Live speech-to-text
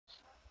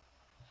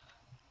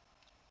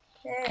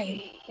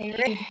Hey, are you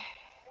ready?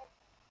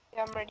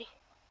 Yeah, I'm ready.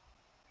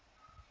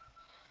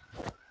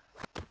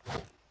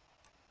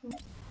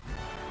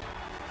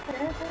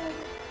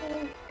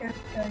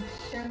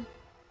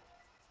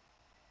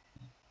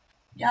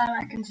 Yeah,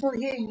 I can still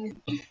hear you.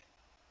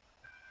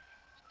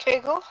 Okay,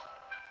 go.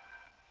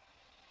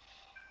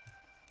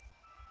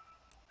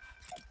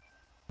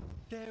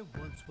 There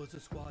once was a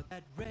squad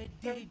that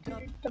readied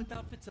up with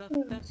outfits of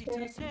fancy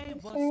to say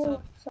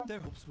what's up. Their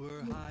hopes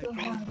were high for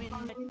a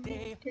win that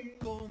day.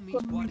 Go me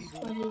squatty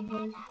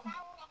boys.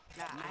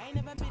 Nah, I ain't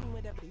never been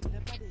with a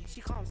buddy.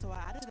 She calm, so I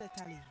added a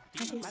tally.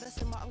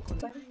 Madison, my uncle.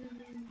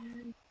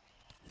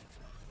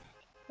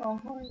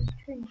 Oh, my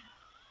tree.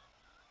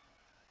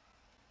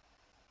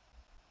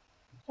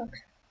 Sucks.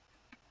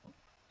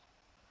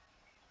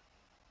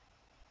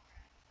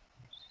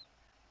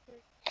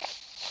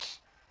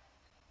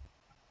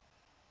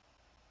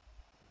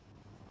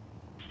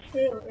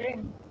 Hey, we're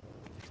in.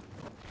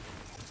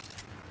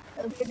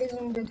 Hope it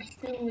isn't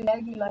extremely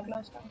laggy like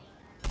last time.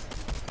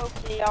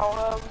 Okay,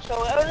 y'all.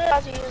 So we only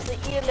have to use the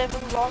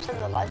E11 blast and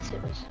the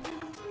lightsabers.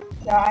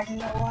 Yeah, I don't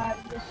know why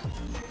I just...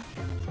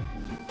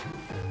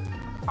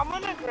 I'm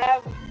gonna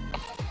grab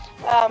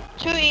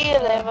two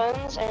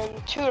E11s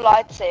and two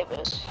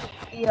lightsabers.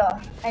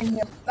 Yeah, and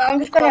yeah. I'm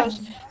just gonna... Because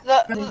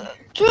the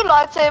two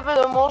lightsabers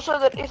are more so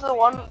that if the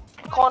one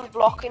can't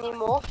block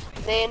anymore,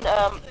 then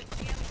I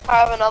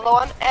have another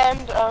one.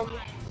 And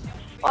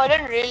I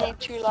don't really need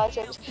two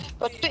lightsabers,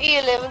 but two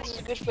E11s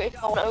is good for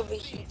if one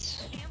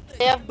overheats.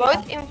 They have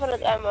both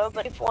infinite ammo,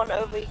 but if one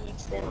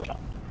overheats, then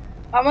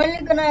I'm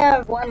only gonna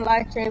have one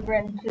lightsaber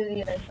and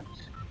two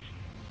elephants.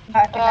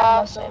 I can have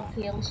lots same. of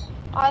heals.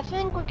 I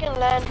think we can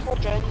land 4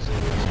 drones in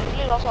this. We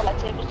really lost our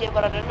lightsabers here,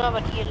 but I don't know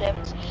about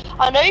E11s.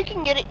 I know you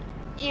can get an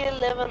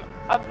E11,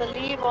 I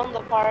believe, on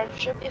the pirate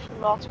ship. If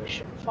not, we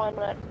should find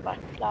one at like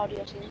Cloudy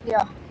or something.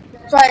 Yeah,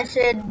 that's why I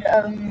said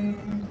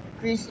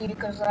greasy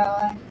because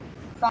I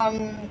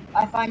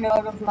find a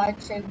lot of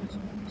lightsabers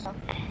and stuff.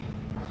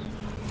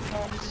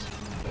 Nice.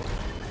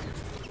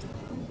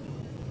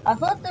 I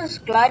thought this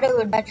glider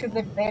would match a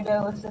bit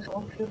better with this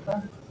old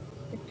trooper.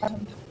 It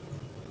doesn't.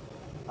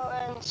 Oh,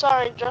 and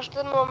sorry, Josh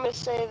didn't want me to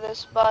say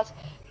this, but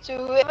to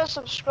whoever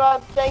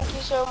subscribed, thank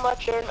you so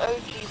much. You're an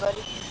OG,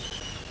 buddy.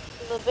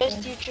 You're the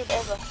best YouTube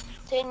ever.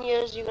 10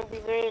 years, you're gonna be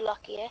very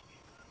lucky, eh?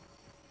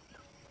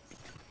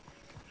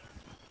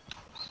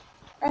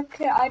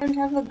 Okay, I don't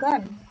have a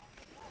gun.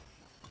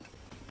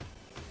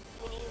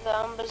 Me neither,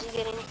 I'm busy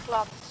getting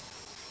clapped.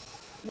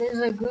 There's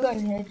a gun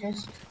here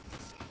just.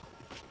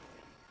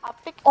 I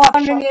picked Oh, up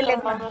I found an shotgun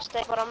by E11.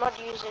 mistake, but I'm not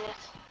using it.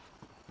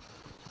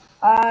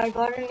 I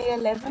got an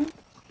E11.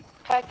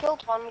 Okay, I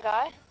killed one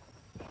guy.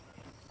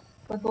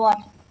 With what?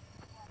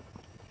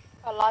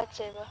 A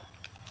lightsaber.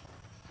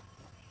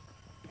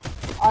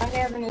 I only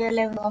have an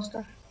E11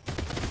 master.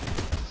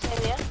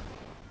 Same here.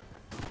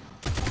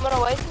 I'm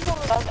gonna wait until we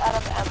run out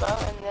of ammo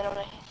and then I'm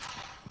gonna hit.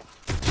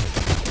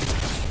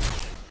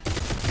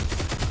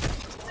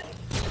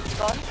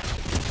 Gone.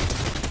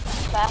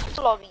 Back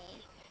to lobby.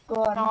 Go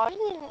on. No, I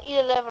need an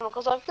E11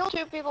 because I've killed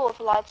 2 people with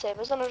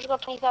lightsabers and I just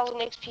got 20,000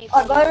 XP I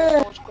from got the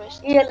a Forge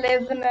quest.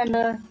 E11 and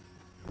a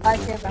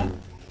lightsaber.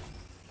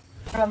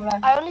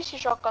 I only see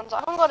shotguns. I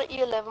haven't got an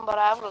E11 but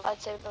I have a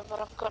lightsaber, but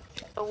I've got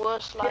the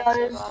worst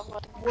lightsaber. I've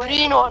got the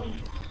green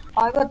one.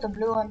 I got the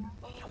blue one.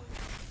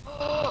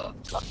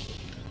 Lucky.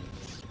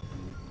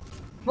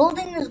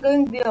 Building is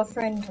going to be a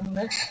friend in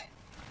this.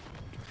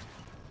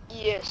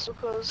 Yes,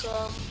 because I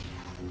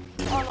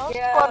lost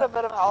Yeah. quite a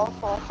bit of health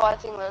while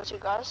fighting those 2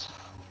 guys.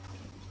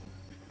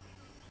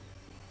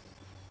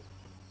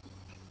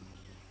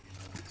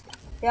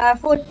 Yeah, I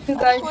fought 2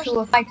 guys who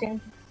were fighting.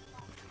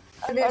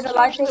 There's a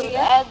lightsaber here.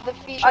 Add the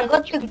feature I got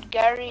that you the- could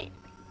carry.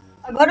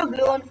 I got a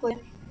blue one for you.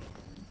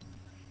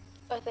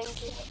 Oh,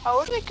 thank you. I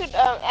wish they could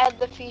add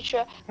the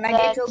feature And I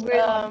get that your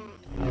green one.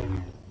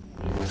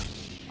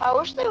 I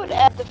wish they would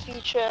add the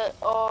feature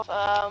of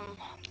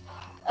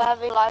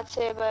having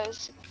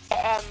lightsabers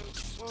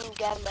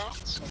get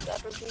mats.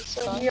 That would be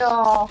so nice.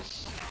 Yeah.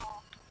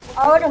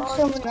 I would have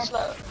so many.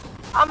 Slow.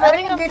 I'm I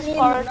heading didn't up get to the any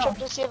pirate now. ship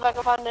to see if I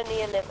can find an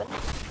E11.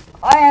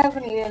 I have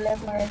an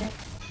E11 already.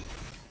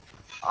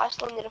 I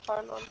still need to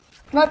find one.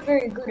 Not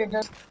very good. It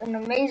does an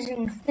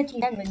amazing 30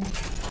 damage.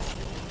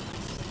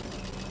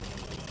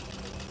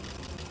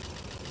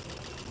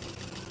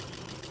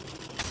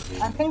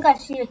 I think I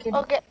see a kid.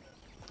 Okay.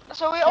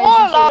 So we all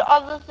allowed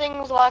other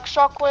things like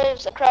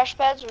shockwaves and crash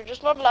pads. We're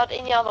just not allowed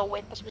any other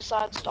weapons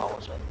besides Star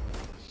Wars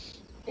weapons.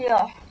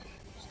 Yeah.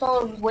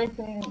 Star Wars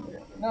weapon,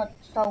 not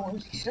Star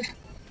Wars.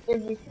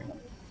 Everything.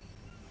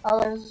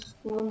 Others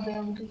we won't be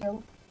able to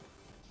kill.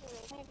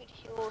 Maybe we could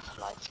heal with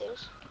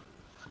lightsabers.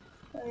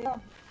 Yeah.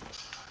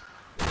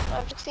 I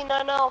have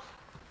 69 health.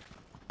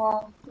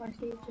 Wow, my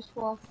feet just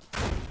walked.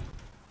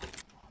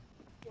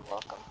 You're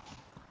welcome.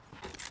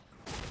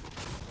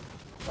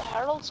 The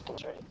Herald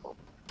skin's really cool.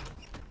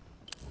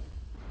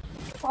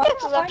 Why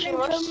This is am I actually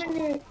finding much so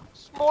many?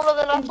 smaller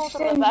than I thought,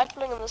 and the insane-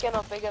 backbling and the skin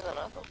are bigger than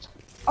I thought.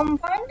 I'm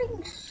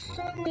finding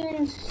so many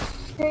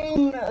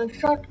insane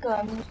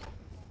shotguns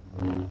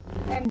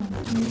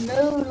And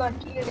no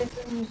lucky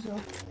anything.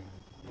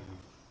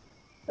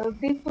 There are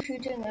people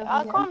shooting over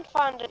I here. can't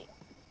find it.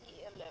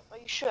 Are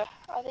you sure?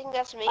 I think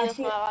that's me I with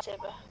see my it.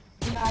 lightsaber.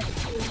 Nice.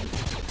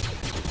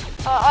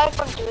 I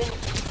can't do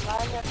anything. I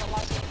only have my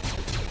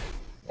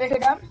lightsaber. Is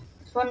it down?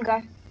 It's one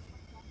guy.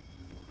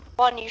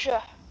 One, you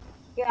sure?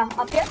 Yeah,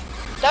 up here.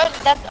 No,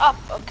 that's up.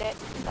 Okay,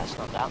 that's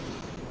not down.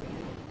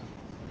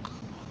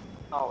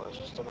 Oh, I was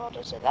just about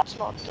to say that's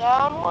not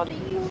down. What do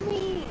you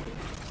mean?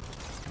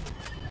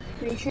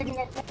 Are you shooting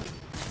at me?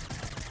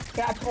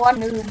 Yeah, it's one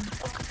noob.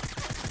 Okay.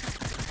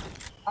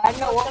 I don't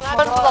know what. Can I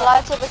go in for the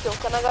lightsaber kill?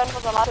 Can I go in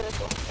for the lightsaber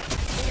kill?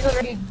 He's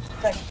already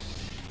dead.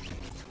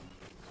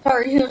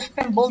 Sorry, he was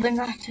spam building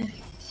that to do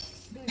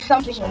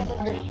something Just with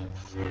honored it. me.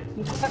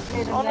 He stuck it Just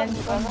and honored then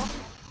me, brother.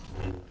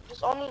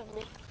 Just honored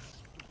me.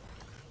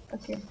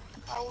 Okay.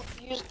 I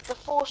would use the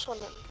force on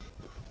him.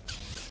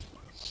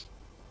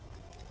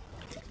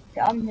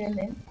 Yeah, I'm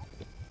healing.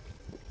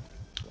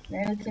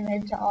 Then we can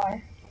head to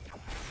R.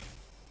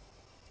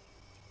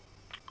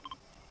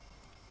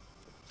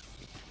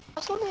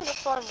 I still need to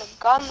find a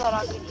gun that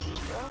I can use,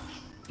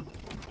 bro.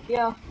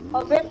 Yeah,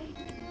 up it.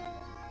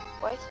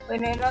 Wait. Wait,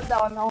 no, not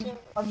that one. No,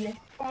 probably.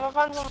 I'm gonna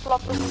find some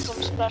floppers and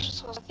some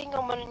splashes because I think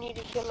I'm gonna need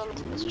to heal a little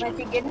bit. Might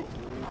you get it?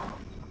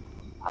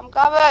 I'm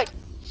coming!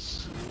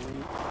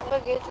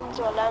 Never get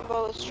into a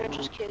Lambo with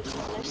stretchers, kids,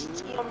 unless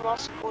it's Elon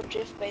Musk or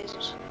Jeff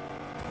Bezos.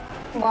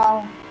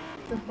 Wow.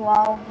 Just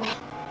wow.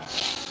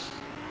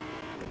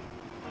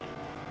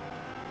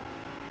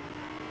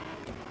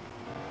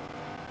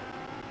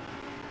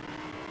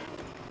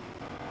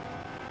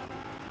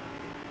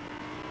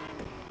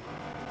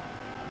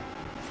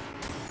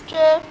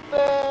 Jeff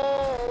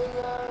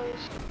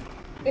Bezos.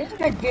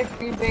 Isn't it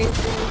Jeffrey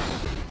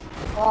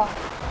Bezos? Wow.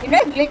 You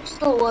know, glitch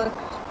still works.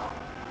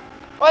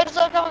 Wait,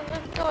 so come,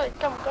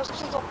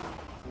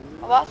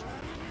 what?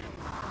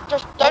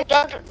 Just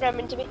don't ram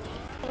into me.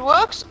 It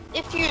works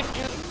if you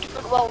do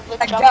it well with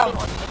Like jumping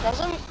jump. on.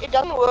 It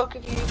doesn't work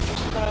if you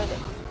just throw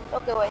them.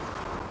 Okay, wait.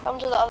 Come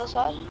to the other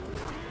side.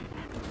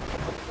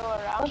 Go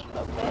around.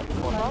 Okay,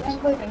 or not. I'm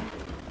going.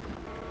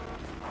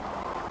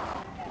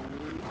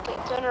 Okay,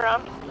 turn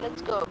around.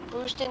 Let's go.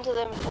 Boost into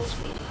them at full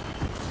speed.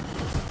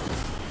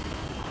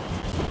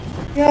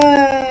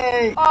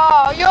 Yay!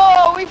 Oh,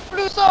 yo, we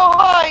flew so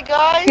high,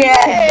 guys!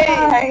 Yeah, Yay!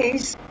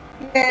 guys!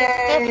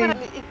 Yay!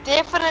 It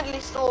definitely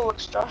still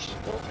works, Josh.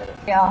 Definitely.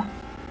 Yeah.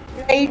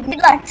 They need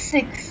like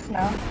 6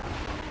 now.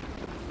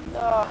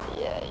 Oh,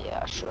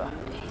 yeah, sure.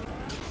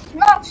 Okay.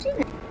 No, I've seen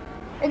it.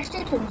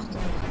 Extensions.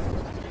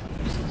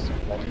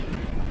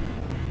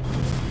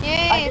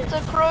 Yay, it's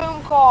a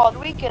Chrome card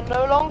we can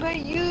no longer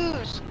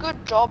use.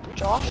 Good job,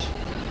 Josh.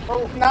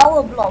 Oh, now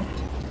we're blocked.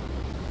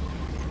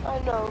 I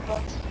know,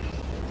 but...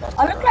 that's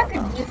I look like a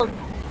alright. devil.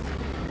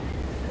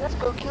 Let's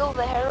go kill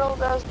the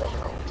Herald as the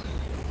Herald.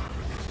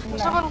 No.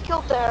 Someone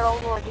killed the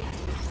Herald already.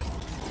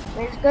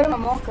 Let's go to my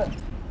marker.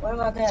 What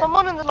about that?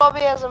 Someone in the lobby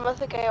has a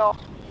mythic AR.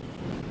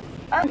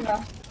 I don't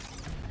know.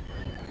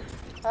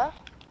 Huh?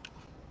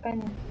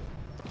 And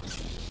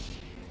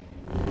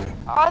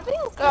I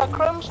think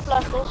Chrome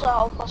Splash also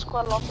help us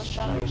quite a lot with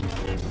shadows.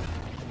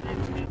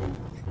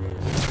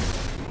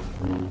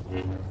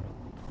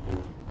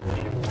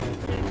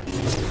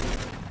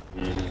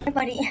 hey,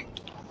 buddy.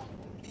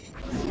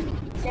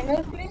 Can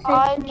you please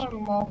I take my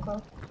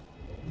marker?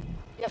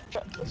 Yep,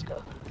 sure, let's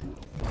go.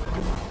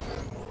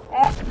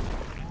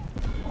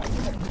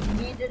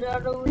 Beat it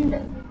out the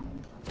window.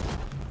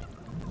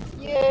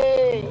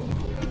 Yay!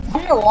 I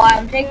don't know why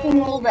I'm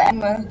taking all the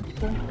ammo.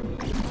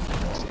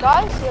 This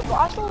guy's here, but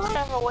I still don't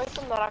have a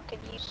weapon that I could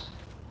use.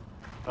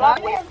 I Like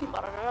have- weapon,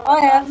 but I don't know I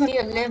what have that- the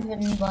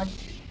 11, but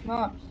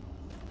not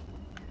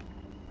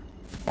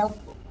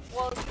helpful.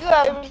 Well, you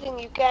have everything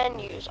you can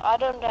use. I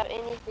don't have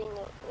anything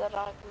that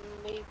I can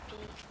maybe use.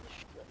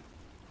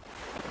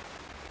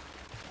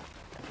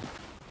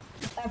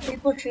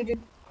 People treated.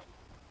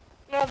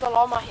 No, the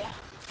llama here.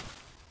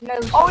 No.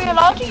 Are we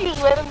allowed to use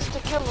weapons to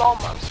kill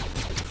llamas?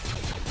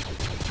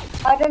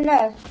 I don't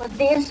know, but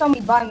there's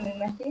somebody by me,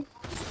 Matthew.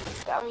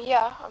 I'm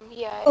here.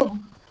 Oh.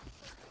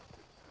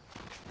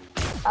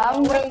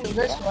 I'm going to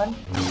this one.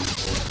 I'm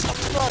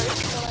sorry.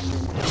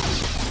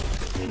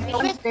 I'll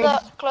He's get dead.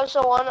 the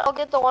closer one. I'll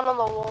get the one on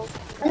the wall.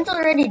 He's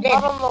already Not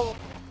dead. on the wall.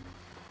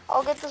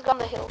 I'll get this guy on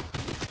the hill.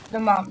 The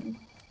mountain.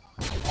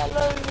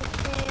 Hello,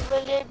 Liefie.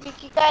 Wil jy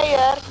bietjie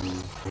kuier?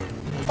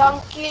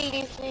 Dankie,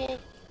 Liefie.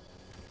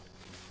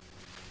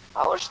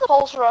 I wish the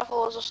pulse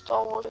rifle was a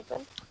Star Wars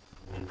weapon.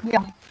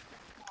 Yeah.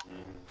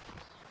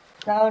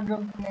 That would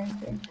have been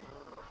insane.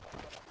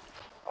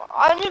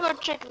 I need to go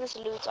check this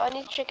loot. I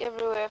need to check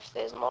everywhere if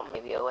there's not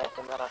maybe a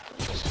weapon that I can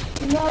use.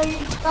 No, you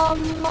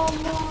don't know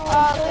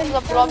There's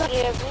a blob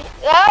near me.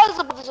 Ah,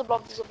 there's a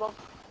blob.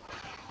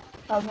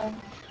 Okay.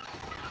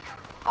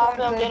 I'm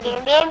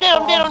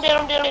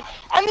dead.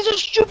 And there's a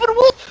stupid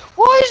wolf.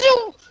 Why is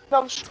it? No,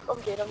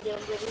 I'm dead.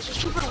 There's a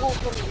stupid wolf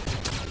on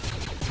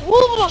me.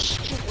 Wolves are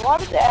stupid. Why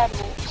did they add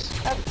wolves?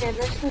 Okay,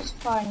 this is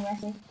fine,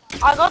 Matthew.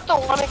 I got the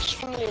one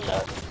extremely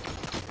low.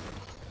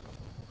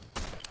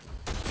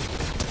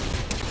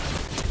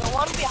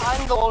 one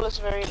behind the wall is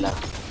very low.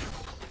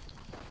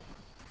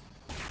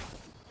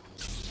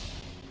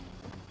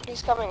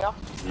 He's coming up.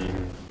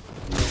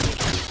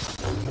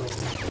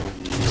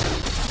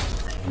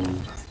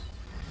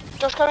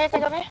 Josh, come here,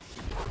 come here.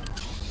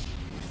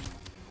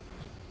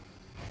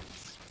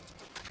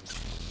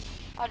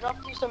 I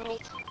dropped you some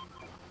meat.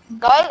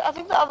 Guys, I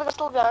think the other guy's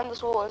still behind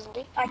this wall, isn't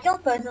he? I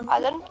killed both of them. I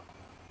didn't.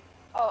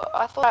 Oh,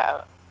 I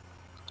thought.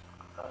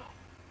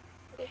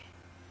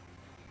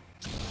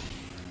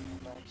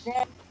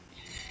 That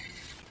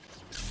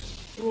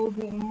will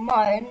be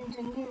mine.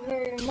 Thank you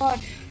very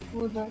much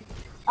for the.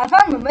 I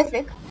found the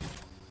mythic.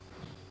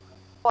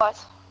 What?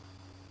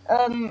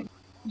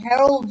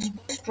 Harold's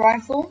best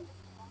rifle.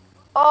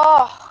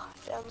 Oh,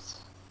 damn it.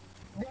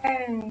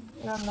 Then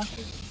I'm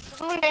lucky.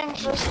 Isn't it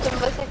dangerous to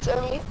mythics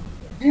only?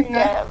 No.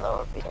 Yeah, that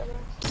would be dangerous.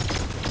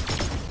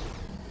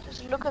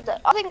 Just look at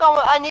that. I think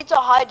I need to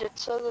hide it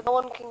so that no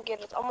one can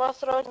get it. I'm gonna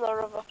throw it in the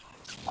river.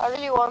 I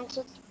really want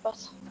it, but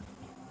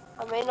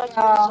I may not use it.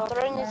 I'm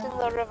throwing it in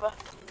the river.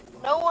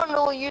 No one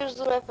will use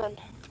the weapon.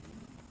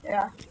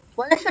 Yeah.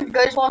 What if it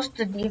goes past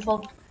the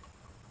default?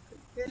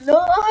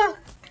 No.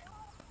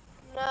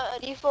 No, a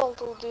default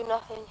will do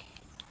nothing.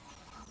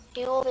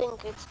 He will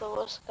think it's the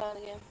worst kind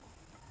of game.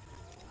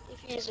 If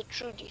he is a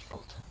true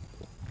default.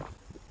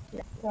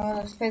 Yeah.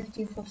 Those fake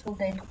defaults all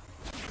dead.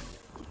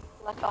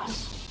 Like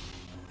us.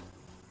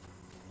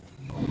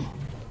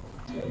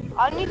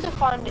 I need to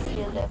find the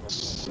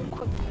E11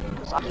 quickly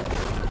because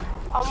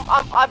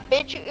I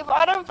bet you if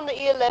I don't find the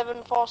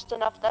E11 fast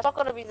enough, that's not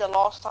gonna be the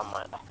last time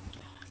I die.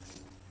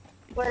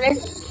 Well,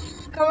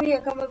 let's come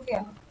here, come up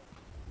here.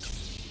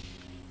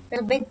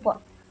 There's a big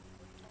pot.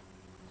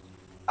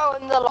 Oh,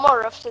 and the llama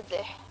rifted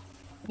there.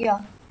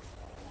 Yeah.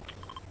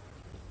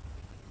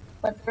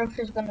 But the rift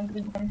is gonna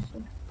be done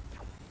soon.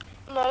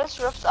 No, let's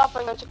rift up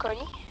and go to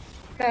Coney.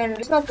 Okay,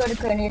 let's not go to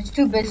Coney, it's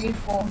too busy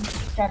for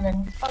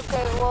challenge.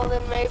 Okay, well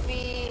then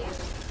maybe.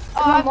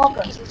 Come on, I have Marcus.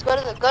 two keys.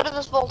 Let's go to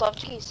this vault. I have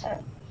two keys.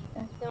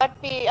 There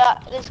might be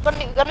there's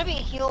gonna be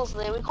heals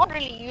there. We can't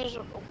really use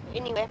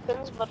any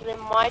weapons, but there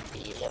might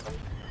be 11.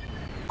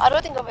 I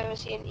don't think I've ever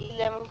seen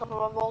 11 come from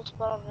a vault,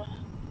 but I don't know.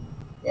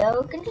 Yeah,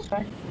 we can just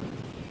try.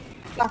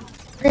 Yeah,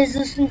 there's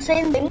this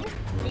insane thing.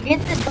 You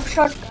get the duck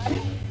shotgun,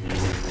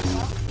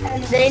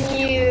 and then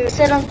you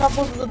sit on top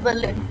of the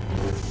balloon.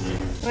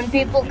 When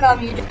people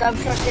come, you just duck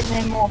shotgun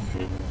them off.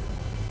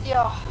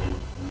 Yeah.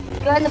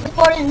 Yeah, and the best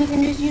part is we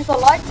can just use the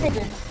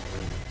lightsabers.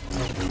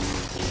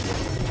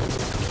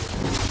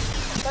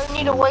 Don't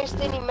need to waste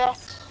any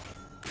mats.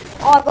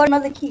 Oh, I got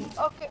another key.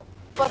 Okay,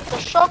 but the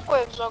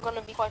shockwaves are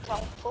gonna be quite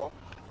helpful.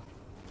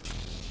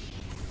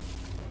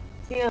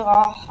 Yeah,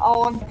 I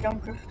want the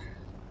jump drift.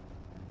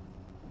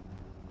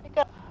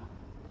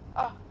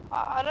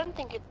 I don't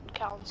think it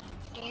counts.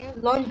 Do you?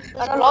 Launch.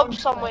 There's a lob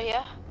somewhere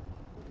here.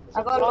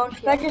 I got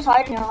launch. They're just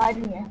hiding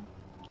here,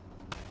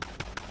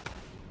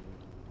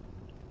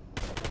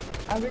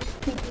 I'm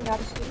just peeking out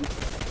of sleep.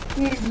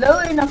 He's low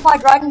in a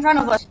fight right in front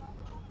of us.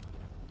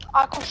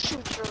 I can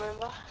shoot,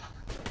 remember?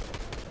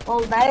 Well,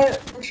 they're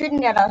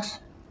shooting at us.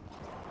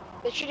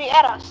 They're shooting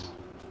at us.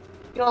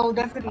 Yo,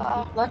 definitely.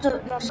 Lots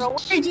of no,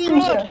 three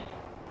teams here.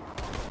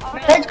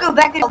 I Let's go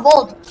back in the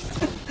vault.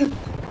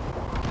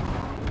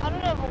 I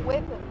don't have a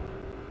weapon.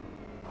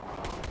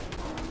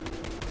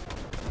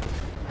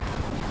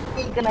 Are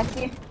you gonna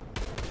see?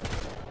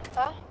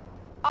 Huh?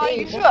 Are There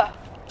you you go. sure?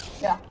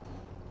 Yeah.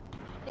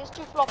 There's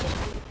two floppies.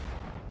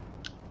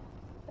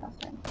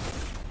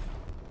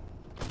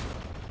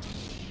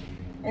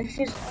 Let's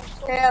just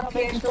stay up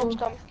here until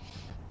Stop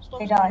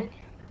they die.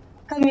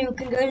 Come here, we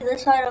can go to the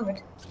side of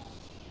it.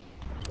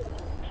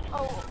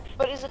 Oh,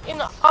 but is it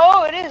in a...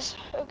 Oh, it is.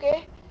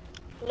 Okay.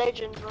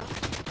 Legend, bro.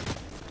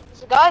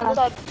 There's a guy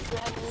inside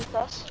behind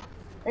us.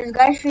 There's a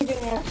guy shooting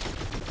at us.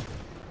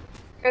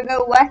 Should I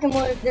go whack him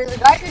with... There's a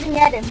guy shooting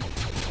at him.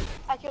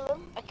 I killed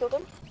him.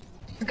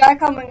 There's a guy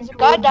coming. There's a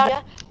guy down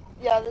here.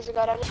 Yeah, there's a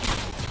guy down here.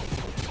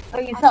 Oh,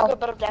 you I fell. took a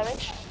bit of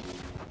damage.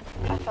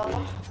 I fell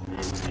down.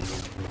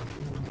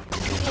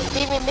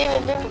 Leave me.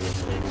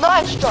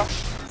 Nice,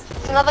 Josh.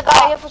 There's another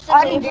guy here for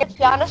sitting here,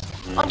 behind us.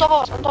 On top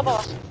of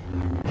us.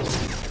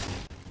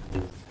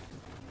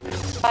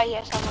 Guy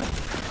here somewhere.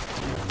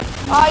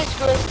 Ah, he's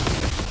good.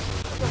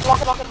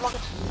 Block it.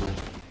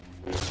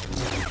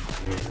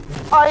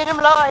 Oh, I hit him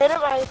low, I hit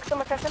him.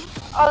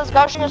 Oh, this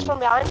guy shooting us from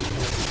behind.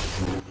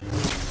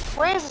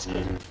 Where is this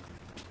kid?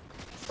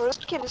 Bro, this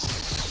kid is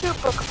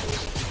super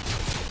confusing.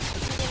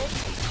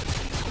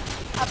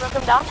 I broke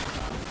him down.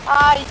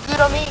 Ah, he's good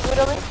on me.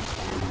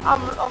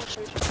 I'm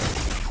screwed.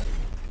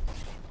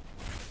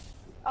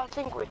 I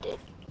think we're dead.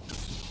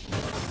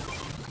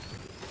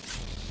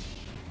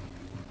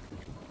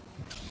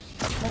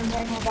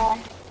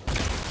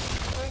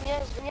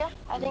 Vinya.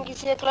 I think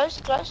he's here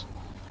close.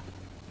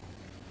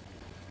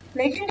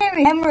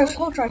 Legendary hammer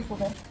assault rifle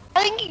though.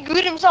 I think he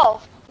good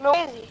himself. No,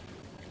 where is he?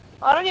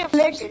 I don't have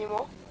flips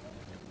anymore.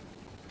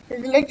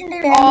 There's a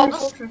legendary hammer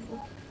assault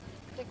rifle.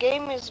 The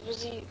game is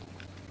busy.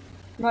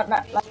 Not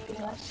like that.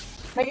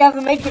 But you have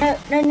a major.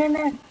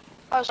 No.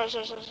 Oh, sorry.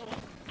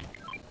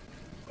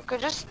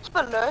 Okay, just keep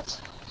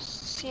alert.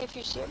 See if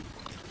you see him.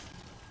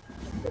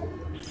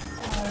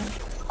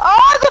 Oh,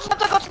 I got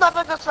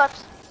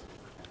sniped.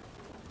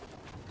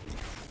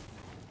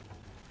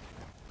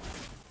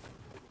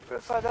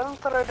 If I didn't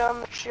throw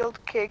down the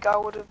shield kick, I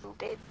would have been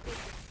dead.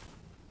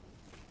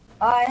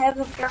 I have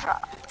a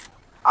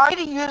I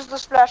need to use the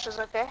splashes,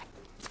 okay?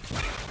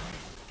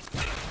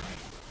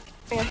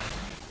 yeah.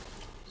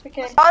 It's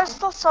okay. The guy's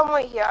still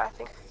somewhere here, I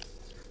think.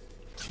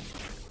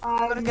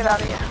 I'm gonna get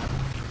out of here.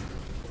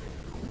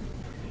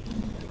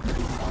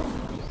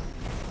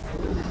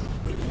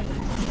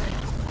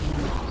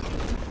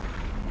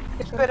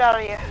 Get out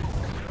of here.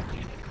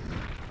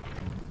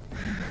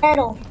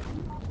 Battle.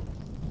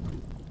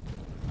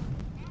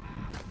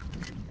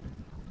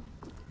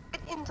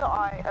 Get into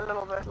I a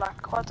little bit, like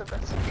quite a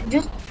bit.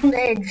 Just on the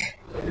edge.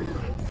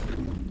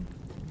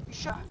 You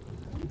sure?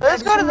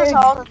 Let's go to this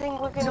house. I think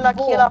we can like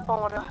heal up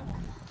on water.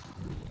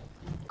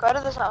 Go to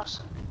this house.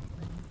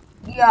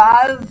 Yeah,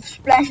 I have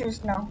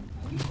splashes now.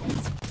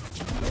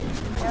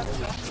 Yeah.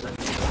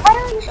 Why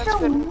are you That's so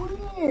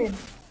good. weird?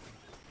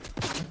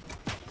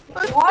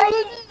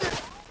 Why?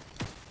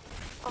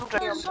 I'm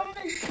joking.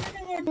 Somebody's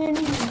shooting at me.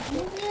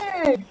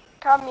 Weird.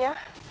 Come here.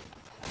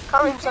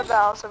 Come inside the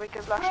house so we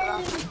can flash it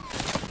out.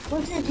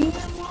 What's the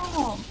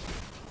DMO?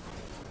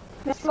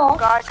 The Some floor.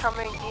 guy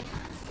coming in.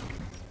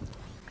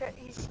 Okay,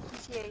 he's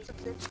here. He's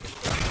upstairs.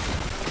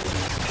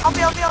 I'll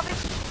be.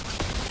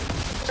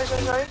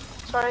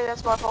 Sorry,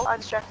 that's my fault. I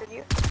distracted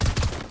you.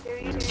 Here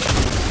he is.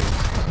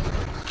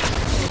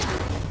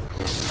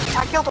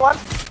 I killed one.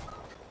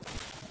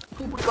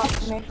 We got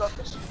this. Yeah, we got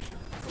this.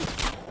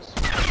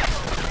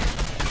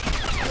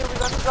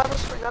 Let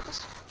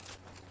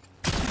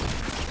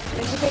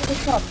me take the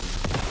shot.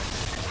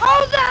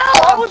 How the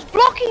hell? I was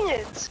blocking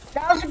it!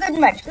 That was a good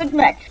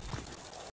match.